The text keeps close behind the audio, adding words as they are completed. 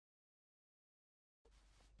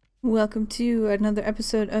Welcome to another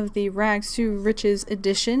episode of the Rags to Riches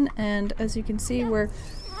edition, and as you can see we're...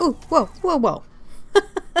 Oh, whoa, whoa,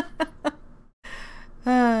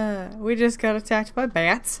 whoa! We just got attacked by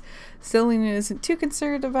bats. Selena isn't too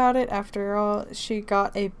concerned about it. After all, she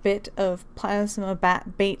got a bit of plasma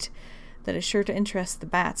bat bait that is sure to interest the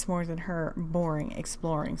bats more than her boring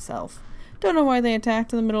exploring self. Don't know why they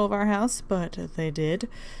attacked in the middle of our house, but they did.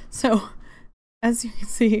 So, as you can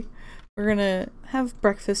see, we're gonna have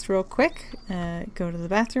breakfast real quick, go to the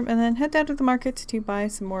bathroom, and then head down to the market to buy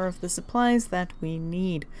some more of the supplies that we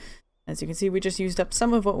need. As you can see, we just used up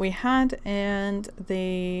some of what we had, and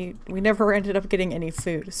we never ended up getting any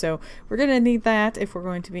food. So we're gonna need that if we're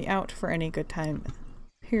going to be out for any good time,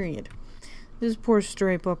 period. This poor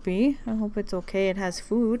stray puppy. I hope it's okay. It has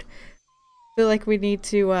food. Feel like we need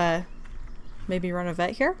to maybe run a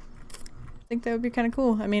vet here. I think that would be kind of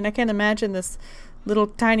cool. I mean, I can't imagine this little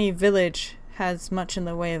tiny village has much in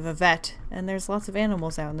the way of a vet, and there's lots of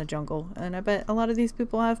animals out in the jungle, and I bet a lot of these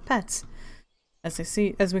people have pets. As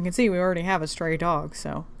we can see, we already have a stray dog,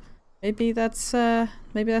 so maybe that's our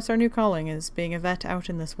new calling, is being a vet out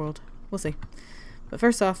in this world. We'll see. But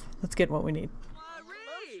first off, let's get what we need.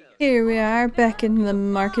 Here we are back in the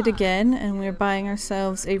market again, and we're buying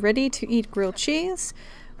ourselves a ready-to-eat grilled cheese.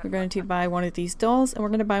 We're going to buy one of these dolls, and we're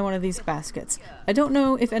going to buy one of these baskets. I don't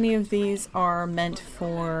know if any of these are meant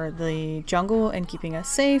for the jungle and keeping us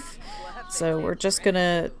safe, so we're just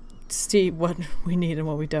gonna see what we need and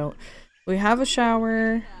what we don't. We have a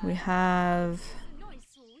shower, we have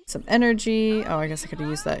some energy. Oh, I guess I could have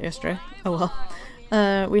used that yesterday. Oh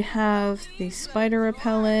well. We have the spider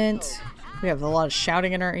repellent. We have a lot of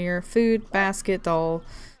shouting in our ear. Food, basket, doll.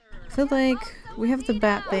 I feel like we have the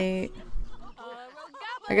bat bait.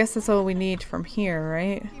 I guess that's all we need from here,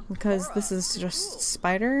 right? Because this is just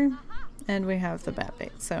spider, and we have the bat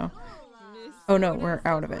bait, so... Oh no, we're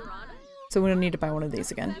out of it. So we don't need to buy one of these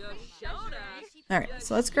again. Alright,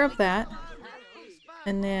 so let's grab that.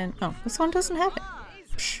 And then... Oh, this one doesn't have it.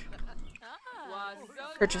 Psh.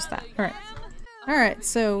 Purchase that. Alright. Alright,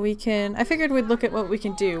 so we can... I figured we'd look at what we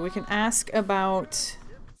can do. We can ask about...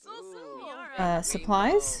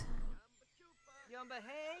 supplies.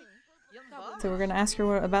 So we're going to ask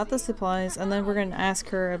her about the supplies, and then we're going to ask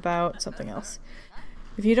her about something else.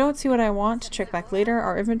 If you don't see what I want, check back later.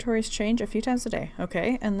 Our inventories change a few times a day.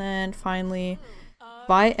 Okay, and then finally,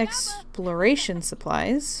 buy exploration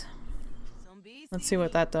supplies. Let's see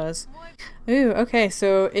what that does. Ooh, okay,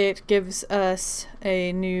 so it gives us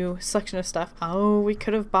a new selection of stuff. Oh, we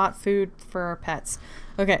could have bought food for our pets.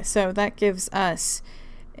 Okay, so that gives us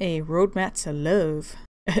a roadmap to love.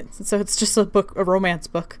 So it's just a book, a romance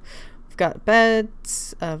book. We've got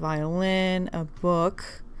beds, a violin, a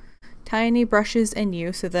book, tiny brushes, and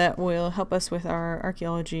you, so that will help us with our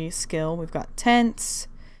archaeology skill. We've got tents,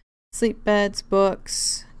 sleep beds,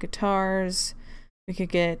 books, guitars. We could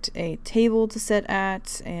get a table to sit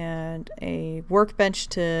at and a workbench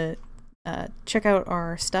to check out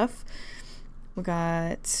our stuff. We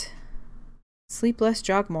got sleep less,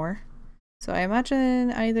 jog more. So I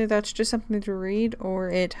imagine either that's just something to read or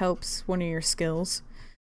it helps one of your skills.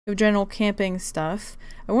 We have general camping stuff.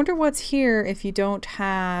 I wonder what's here if you don't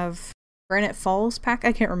have Granite Falls pack.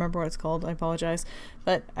 I can't remember what it's called. I apologize.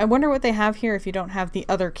 But I wonder what they have here if you don't have the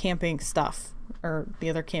other camping stuff or the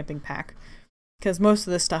other camping pack. Because most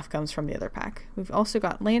of this stuff comes from the other pack. We've also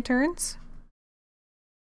got lanterns.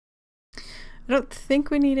 I don't think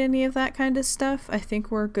we need any of that kind of stuff. I think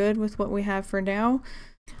we're good with what we have for now.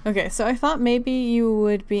 Okay, so I thought maybe you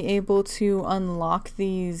would be able to unlock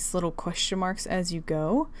these little question marks as you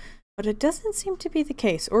go, but it doesn't seem to be the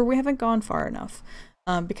case, or we haven't gone far enough,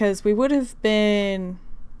 because we would have been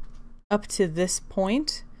up to this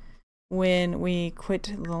point when we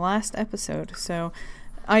quit the last episode, so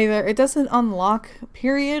either it doesn't unlock,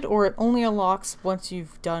 period, or it only unlocks once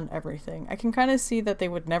you've done everything. I can kind of see that they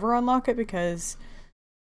would never unlock it because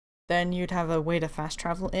then you'd have a way to fast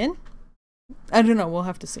travel in. I don't know, we'll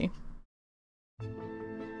have to see.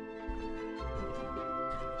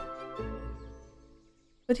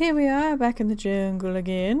 But here we are, back in the jungle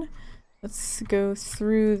again. Let's go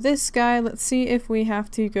through this guy. Let's see if we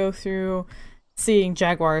have to go through seeing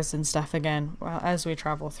jaguars and stuff again as we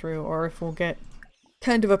travel through, or if we'll get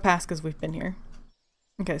kind of a pass because we've been here.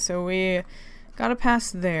 Okay, so we got a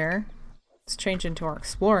pass there. Let's change into our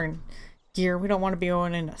exploring gear. We don't want to be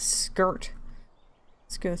going in a skirt.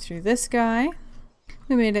 Let's go through this guy.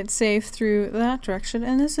 We made it safe through that direction,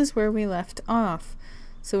 and this is where we left off.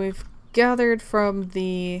 So we've gathered from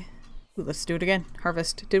the... Ooh, let's do it again.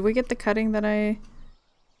 Harvest. Did we get the cutting that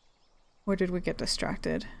or did we get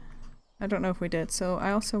distracted? I don't know if we did, so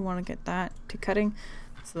I also want to get that to cutting.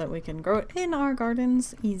 so that we can grow it in our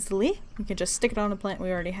gardens easily. We can just stick it on a plant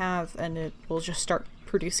we already have and it will just start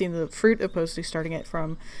producing the fruit opposed to starting it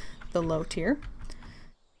from the low tier.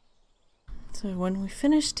 So when we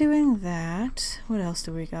finish doing that, what else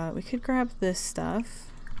do we got? We could grab this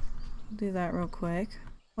stuff. Do that real quick.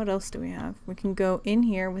 What else do we have? We can go in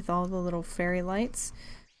here with all the little fairy lights,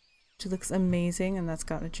 which looks amazing, and that's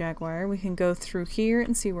got a jaguar. We can go through here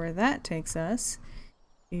and see where that takes us.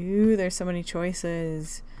 Ooh, there's so many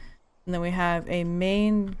choices. And then we have a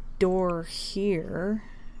main door here.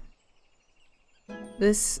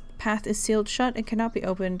 This path is sealed shut and cannot be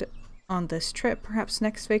opened on this trip. Perhaps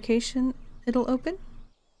next vacation it'll open?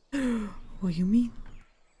 What do you mean?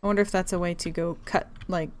 I wonder if that's a way to go cut,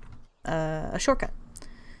 like, a shortcut.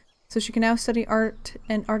 So she can now study art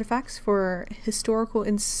and artifacts for historical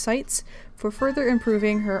insights for further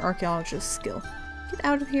improving her archaeologist skill. Get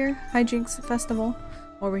out of here, Hijinks Festival.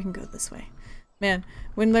 Or we can go this way. Man,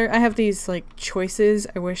 when I have these like choices,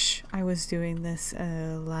 I wish I was doing this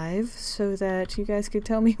live so that you guys could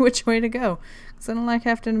tell me which way to go. Because I don't like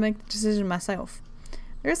having to make the decision myself.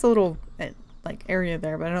 There's a little like area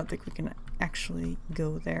there, but I don't think we can actually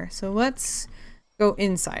go there. So let's go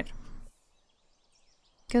inside.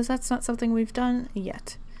 Because that's not something we've done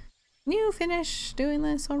yet. Can you finish doing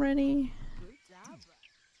this already?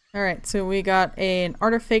 Alright, so we got an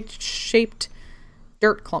artifact shaped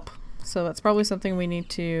dirt clump. So that's probably something we need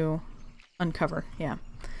to uncover. Yeah.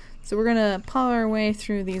 So we're gonna paw our way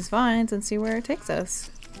through these vines and see where it takes us.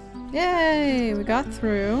 Yay! We got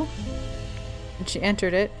through. And she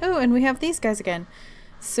entered it. Oh, and we have these guys again.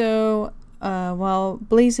 So while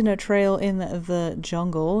blazing a trail in the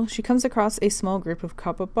jungle, she comes across a small group of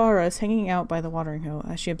capybaras hanging out by the watering hole.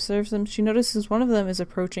 As she observes them, she notices one of them is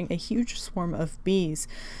approaching a huge swarm of bees.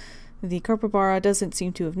 The capybara doesn't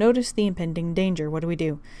seem to have noticed the impending danger. What do we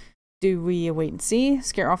do? Do we wait and see,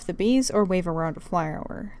 scare off the bees, or wave around a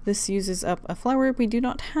flower? This uses up a flower we do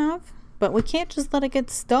not have, but we can't just let it get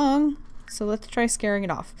stung. So let's try scaring it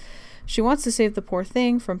off. She wants to save the poor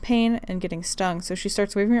thing from pain and getting stung, so she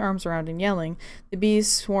starts waving her arms around and yelling. The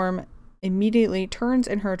bees swarm immediately turns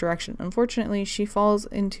in her direction. Unfortunately, she falls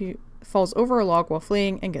over a log while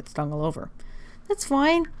fleeing and gets stung all over. That's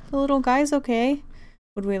fine. The little guy's okay.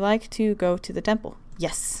 Would we like to go to the temple?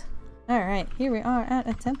 Yes. Alright, here we are at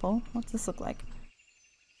a temple. What's this look like?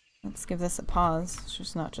 Let's give this a pause. It's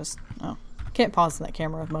just not just... Oh, I can't pause in that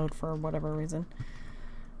camera mode for whatever reason.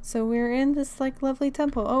 So we're in this like lovely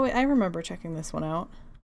temple. Oh wait, I remember checking this one out.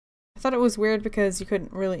 I thought it was weird because you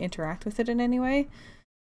couldn't really interact with it in any way.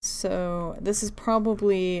 So this is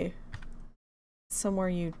probably somewhere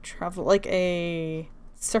you travel, like a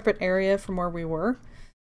separate area from where we were,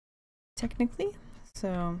 technically.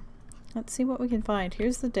 So let's see what we can find.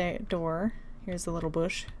 Here's the door. Here's the little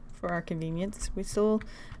bush for our convenience. We still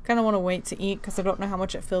kind of want to wait to eat because I don't know how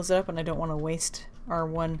much it fills up and I don't want to waste our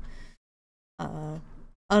one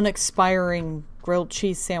unexpiring grilled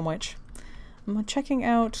cheese sandwich. I'm checking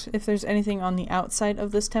out if there's anything on the outside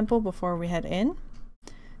of this temple before we head in.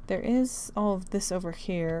 There is all of this over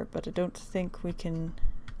here, but I don't think we can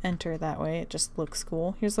enter that way. It just looks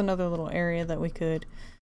cool. Here's another little area that we could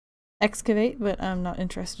excavate, but I'm not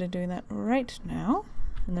interested in doing that right now.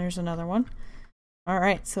 And there's another one.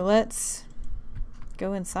 Alright, so let's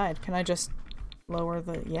go inside. Can I just lower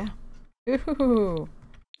the... yeah. Ooh,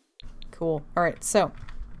 cool. Alright, so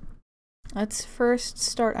let's first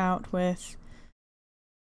start out with...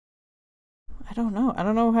 I don't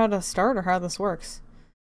know how to start or how this works.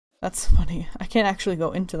 That's funny. I can't actually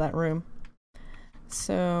go into that room.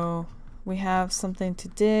 So we have something to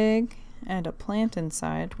dig and a plant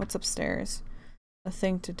inside. What's upstairs? A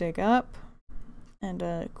thing to dig up and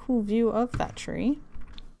a cool view of that tree.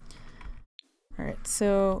 Alright,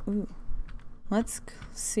 so let's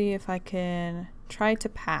see if I can try to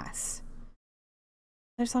pass.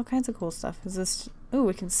 There's all kinds of cool stuff. Is this... ooh,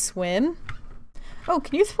 we can swim. Oh,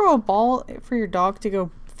 can you throw a ball for your dog to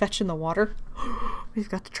go fetch in the water? We've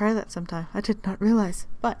got to try that sometime. I did not realize.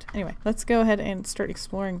 But anyway, let's go ahead and start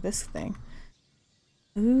exploring this thing.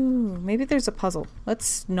 Ooh, maybe there's a puzzle.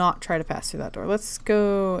 Let's not try to pass through that door. Let's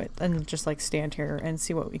go and just like stand here and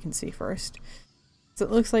see what we can see first. So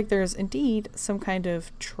it looks like there's indeed some kind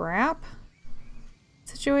of trap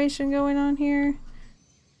situation going on here.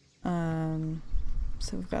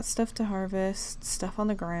 So we've got stuff to harvest, stuff on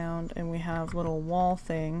the ground, and we have little wall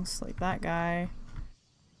things like that guy.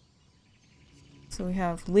 So we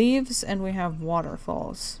have leaves and we have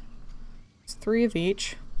waterfalls. It's 3 of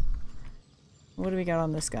each. What do we got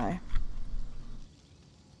on this guy?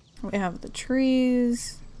 We have the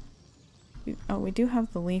trees. Oh, we do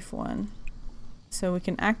have the leaf one. So we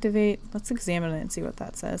can activate, let's examine it and see what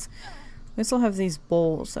that says. We still have these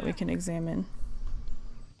bowls that we can examine.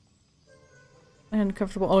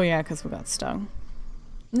 Uncomfortable, oh yeah, because we got stung.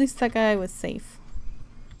 At least that guy was safe.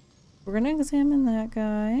 We're gonna examine that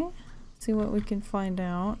guy, see what we can find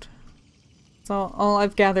out. So all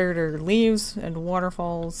I've gathered are leaves and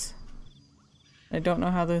waterfalls. I don't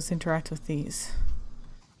know how those interact with these.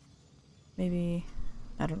 Maybe,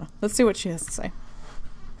 I don't know. Let's see what she has to say.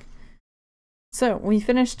 So we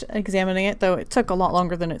finished examining it, though it took a lot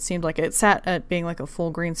longer than it seemed like. It sat at being like a full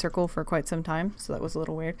green circle for quite some time, so that was a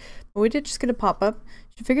little weird. But we did just get a pop-up.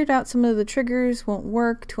 She figured out some of the triggers won't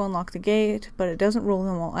work to unlock the gate, but it doesn't rule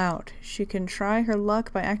them all out. She can try her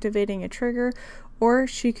luck by activating a trigger, or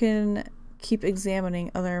she can keep examining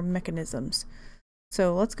other mechanisms.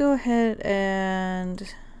 So let's go ahead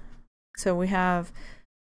and... So we have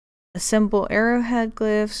assemble arrowhead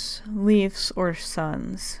glyphs, leaves, or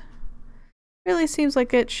suns. Really seems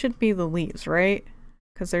like it should be the leaves, right?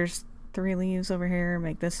 Because there's 3 leaves over here.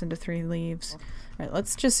 Make this into 3 leaves. Alright,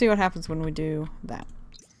 let's just see what happens when we do that.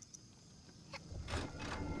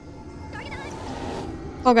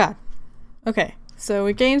 Oh god. Okay, so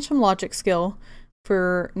we gained some logic skill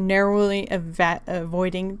for narrowly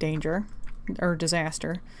avoiding danger or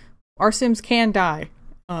disaster. Our Sims can die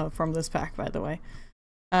from this pack, by the way.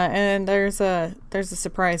 And there's a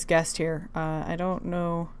surprise guest here. I don't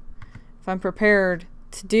know if I'm prepared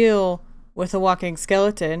to deal with a walking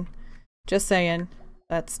skeleton. Just saying,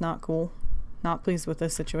 that's not cool. Not pleased with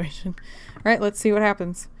this situation. Alright, let's see what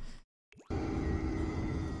happens.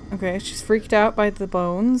 Okay, she's freaked out by the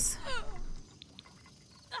bones.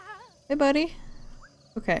 Hey, buddy.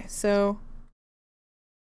 Okay, so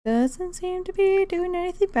doesn't seem to be doing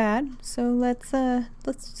anything bad. So let's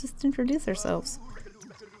just introduce ourselves.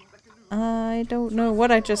 I don't know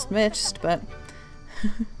what I just missed, but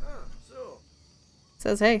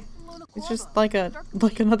says hey. It's just like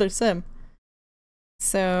another sim.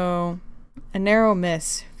 So a narrow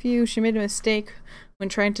miss. Phew, she made a mistake when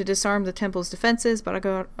trying to disarm the temple's defenses, but I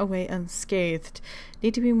got away unscathed.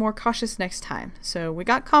 Need to be more cautious next time. So we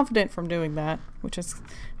got confident from doing that, which is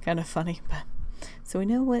kind of funny, but so we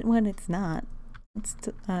know what one it's not. Let's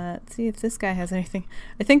see if this guy has anything.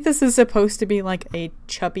 I think this is supposed to be like a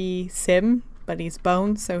chubby sim, but he's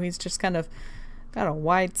bone, so he's just kind of got a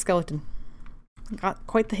wide skeleton. Got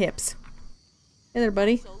quite the hips. Hey there,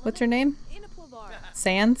 buddy. What's your name?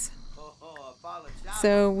 Sans?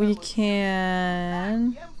 So we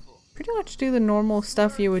can pretty much do the normal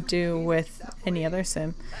stuff you would do with any other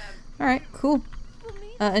sim. Alright, cool.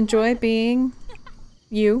 Enjoy being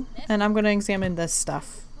you, and I'm gonna examine this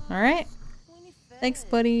stuff. Alright? Thanks,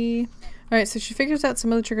 buddy. Alright, so she figures out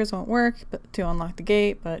some of the triggers won't work to unlock the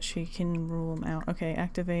gate, but she can rule them out. Okay,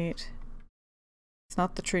 activate. It's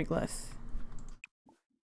not the tree glyph.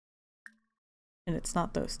 And it's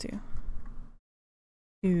not those two.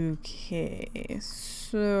 Okay,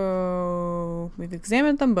 so we've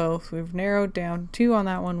examined them both. We've narrowed down 2 on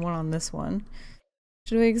that one, 1 on this one.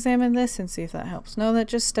 Should we examine this and see if that helps? No, that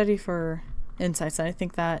just study for insights. And I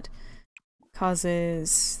think that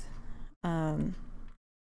causes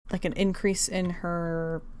like an increase in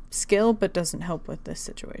her skill, but doesn't help with this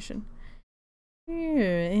situation.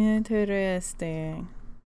 Interesting.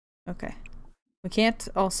 Okay. We can't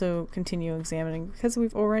also continue examining because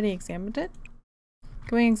we've already examined it.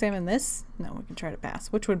 Can we examine this? No, we can try to pass,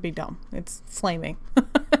 which would be dumb. It's flaming.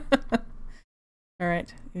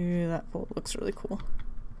 Alright. Ooh, that bolt looks really cool.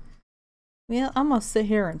 Well, I'm gonna sit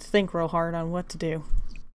here and think real hard on what to do.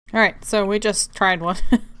 Alright, so we just tried one.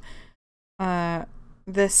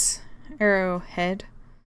 This arrowhead.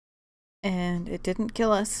 And it didn't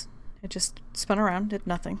kill us. It just spun around, did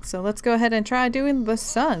nothing. So let's go ahead and try doing the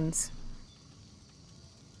suns.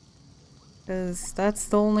 Because that's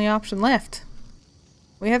the only option left.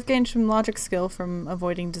 We have gained some logic skill from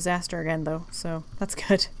avoiding disaster again though, so that's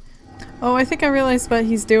good. Oh, I think I realized what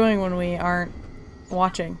he's doing when we aren't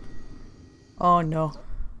watching. Oh no.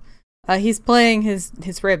 He's playing his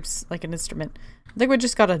ribs like an instrument. I think we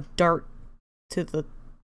just got a dart to the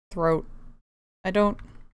throat.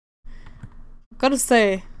 Gotta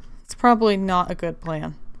say, it's probably not a good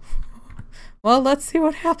plan. Well, let's see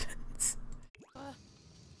what happens.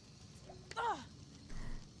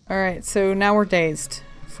 Alright, so now we're dazed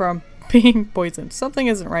from being poisoned. Something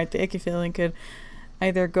isn't right. The icky feeling could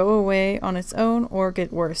either go away on its own or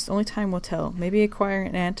get worse. Only time will tell. Maybe acquiring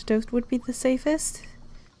an antidote would be the safest?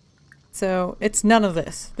 So, it's none of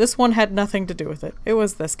this. This one had nothing to do with it. It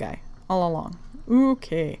was this guy. All along.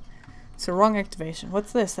 Okay. So, wrong activation.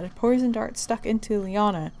 What's this? A poison dart stuck into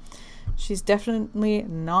Liana. She's definitely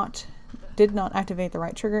not did not activate the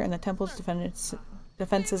right trigger, and the temple's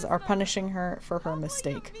defenses are punishing her for her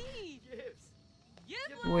mistake.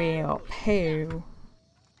 Well, poo.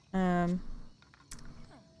 I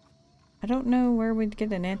don't know where we'd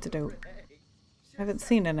get an antidote. I haven't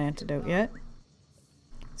seen an antidote yet.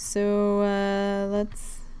 So,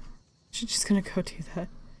 let's... She's just gonna go do that.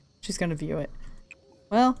 She's gonna view it.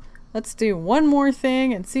 Well, let's do one more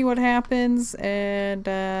thing and see what happens, and,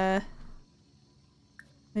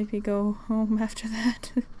 maybe go home after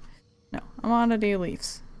that. No, I want to do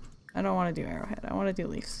leaves. I don't want to do arrowhead. I want to do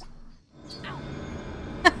leaves.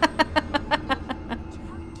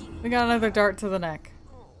 We got another dart to the neck.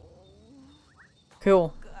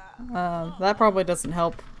 Cool. That probably doesn't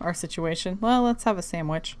help our situation. Well, let's have a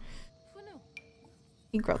sandwich.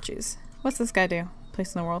 Eat grilled cheese. What's this guy do?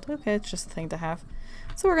 Place in the world. Okay, it's just a thing to have.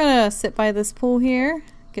 So we're gonna sit by this pool here,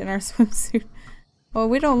 get in our swimsuit. Oh,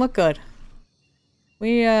 we don't look good.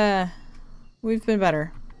 We've been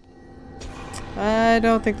better. I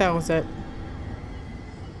don't think that was it.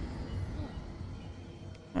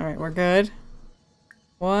 Alright, we're good.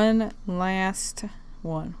 One last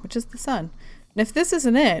one, which is the sun. And if this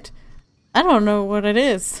isn't it, I don't know what it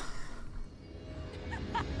is.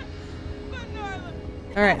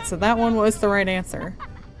 Alright, so that one was the right answer.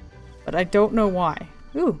 But I don't know why.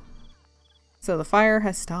 Ooh. So the fire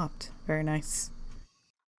has stopped. Very nice.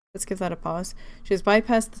 Let's give that a pause. She has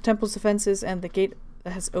bypassed the temple's defenses and the gate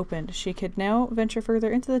has opened. She could now venture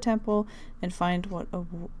further into the temple and find what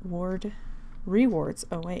rewards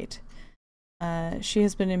await. She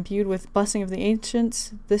has been imbued with blessing of the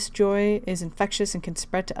ancients. This joy is infectious and can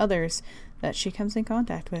spread to others that she comes in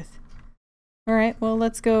contact with. Alright, well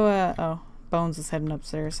let's go, oh, Bones is heading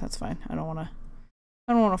upstairs. That's fine. I don't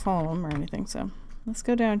wanna follow him or anything, so let's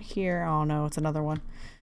go down here. Oh no, it's another one.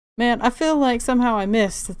 Man, I feel like somehow I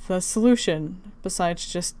missed the solution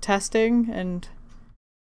besides just testing and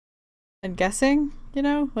guessing, you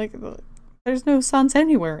know? Like, there's no suns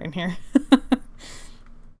anywhere in here.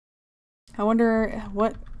 I wonder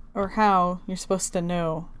what or how you're supposed to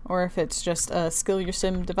know, or if it's just a skill your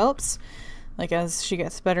sim develops. Like, as she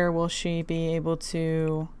gets better, will she be able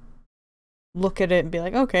to look at it and be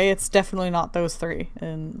like, okay, it's definitely not those three,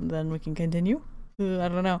 and then we can continue? I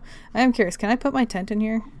don't know. I am curious, can I put my tent in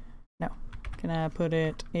here? No. Can I put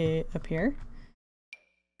it up here?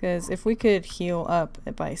 Because if we could heal up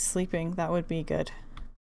by sleeping, that would be good.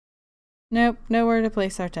 Nope, nowhere to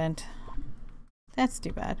place our tent. That's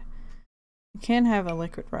too bad. We can have a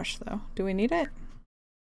liquid rush though. Do we need it?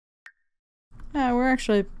 We're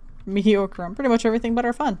actually mediocre on pretty much everything but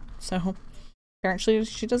our fun. So apparently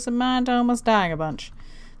she doesn't mind almost dying a bunch.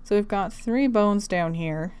 So we've got 3 bones down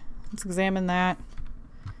here. Let's examine that.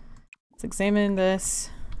 Let's examine this.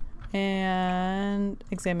 And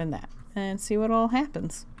examine that. And see what all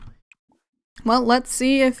happens. Well, let's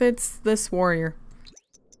see if it's this warrior.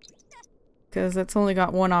 Because it's only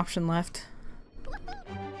got one option left.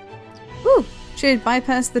 Woo! She had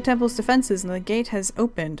bypassed the temple's defenses and the gate has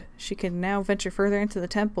opened. She can now venture further into the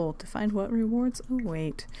temple to find what rewards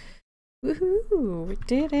await. Woohoo! We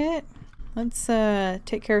did it! Let's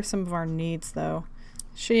take care of some of our needs though.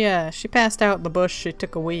 She passed out in the bush she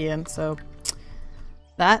took a wee in, so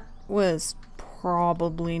that was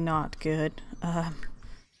probably not good.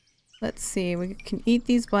 Let's see, we can eat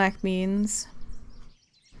these black beans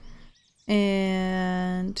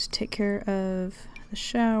and take care of the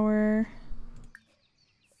shower.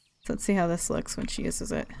 So let's see how this looks when she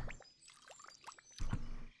uses it.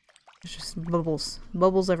 There's just bubbles.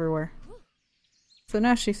 Bubbles everywhere. So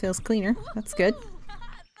now she feels cleaner. That's good.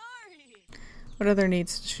 What other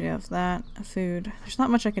needs does she have? That, food. There's not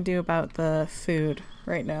much I can do about the food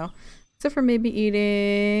right now. Except for maybe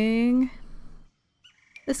eating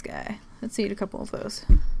this guy. Let's eat a couple of those.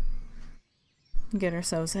 Get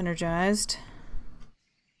ourselves energized.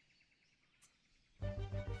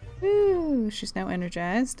 Woo! She's now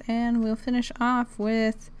energized, and we'll finish off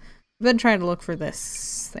with... I've been trying to look for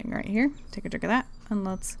this thing right here. Take a drink of that, and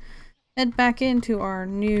let's head back into our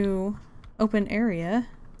new open area,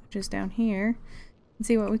 which is down here, and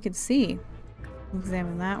see what we can see.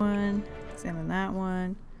 Examine that one. Examine that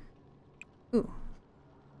one. Ooh.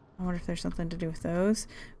 I wonder if there's something to do with those.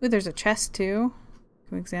 Ooh, there's a chest too.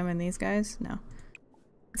 Can we examine these guys? No.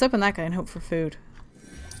 Let's open that guy and hope for food.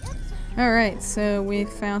 Alright, so we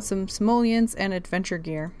found some simoleons and adventure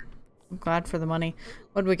gear. I'm glad for the money.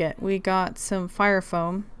 What did we get? We got some fire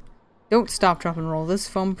foam. Don't stop, drop, and roll. This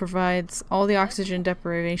foam provides all the oxygen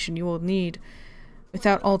deprivation you will need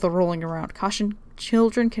without all the rolling around. Caution,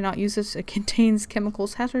 children cannot use this. It contains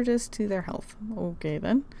chemicals hazardous to their health. Okay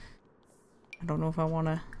then. I don't know if I want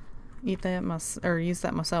to eat that or use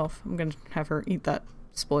that myself. I'm gonna have her eat that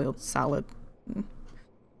spoiled salad.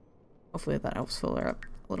 Hopefully that helps fill her up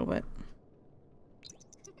a little bit.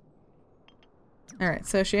 Alright,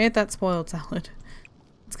 so she ate that spoiled salad.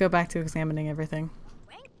 Let's go back to examining everything.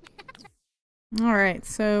 Alright,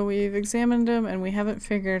 so we've examined them and we haven't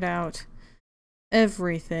figured out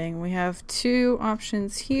everything. We have 2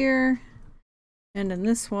 options here. And in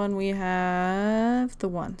this one we have the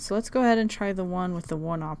 1. So let's go ahead and try the one with the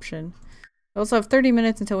 1 option. We also have 30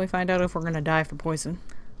 minutes until we find out if we're gonna die for poison.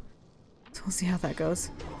 So we'll see how that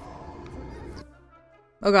goes.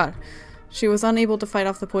 Oh god. She was unable to fight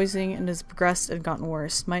off the poisoning and has progressed and gotten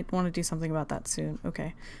worse. Might want to do something about that soon.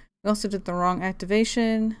 Okay. We also did the wrong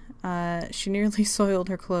activation. She nearly soiled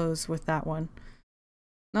her clothes with that one.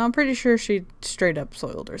 Now I'm pretty sure she straight up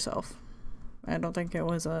soiled herself. I don't think it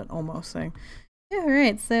was an almost thing. Yeah,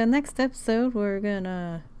 alright, so next episode we're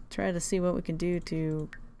gonna try to see what we can do to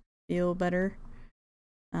feel better.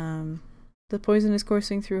 The poison is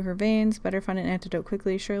coursing through her veins. Better find an antidote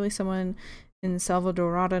quickly. Surely someone in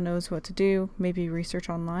Salvadorada knows what to do. Maybe research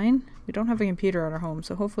online. We don't have a computer at our home,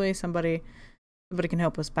 so hopefully somebody can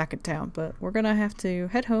help us back in town. But we're gonna have to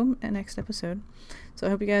head home in next episode. So I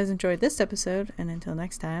hope you guys enjoyed this episode, and until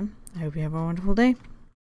next time, I hope you have a wonderful day.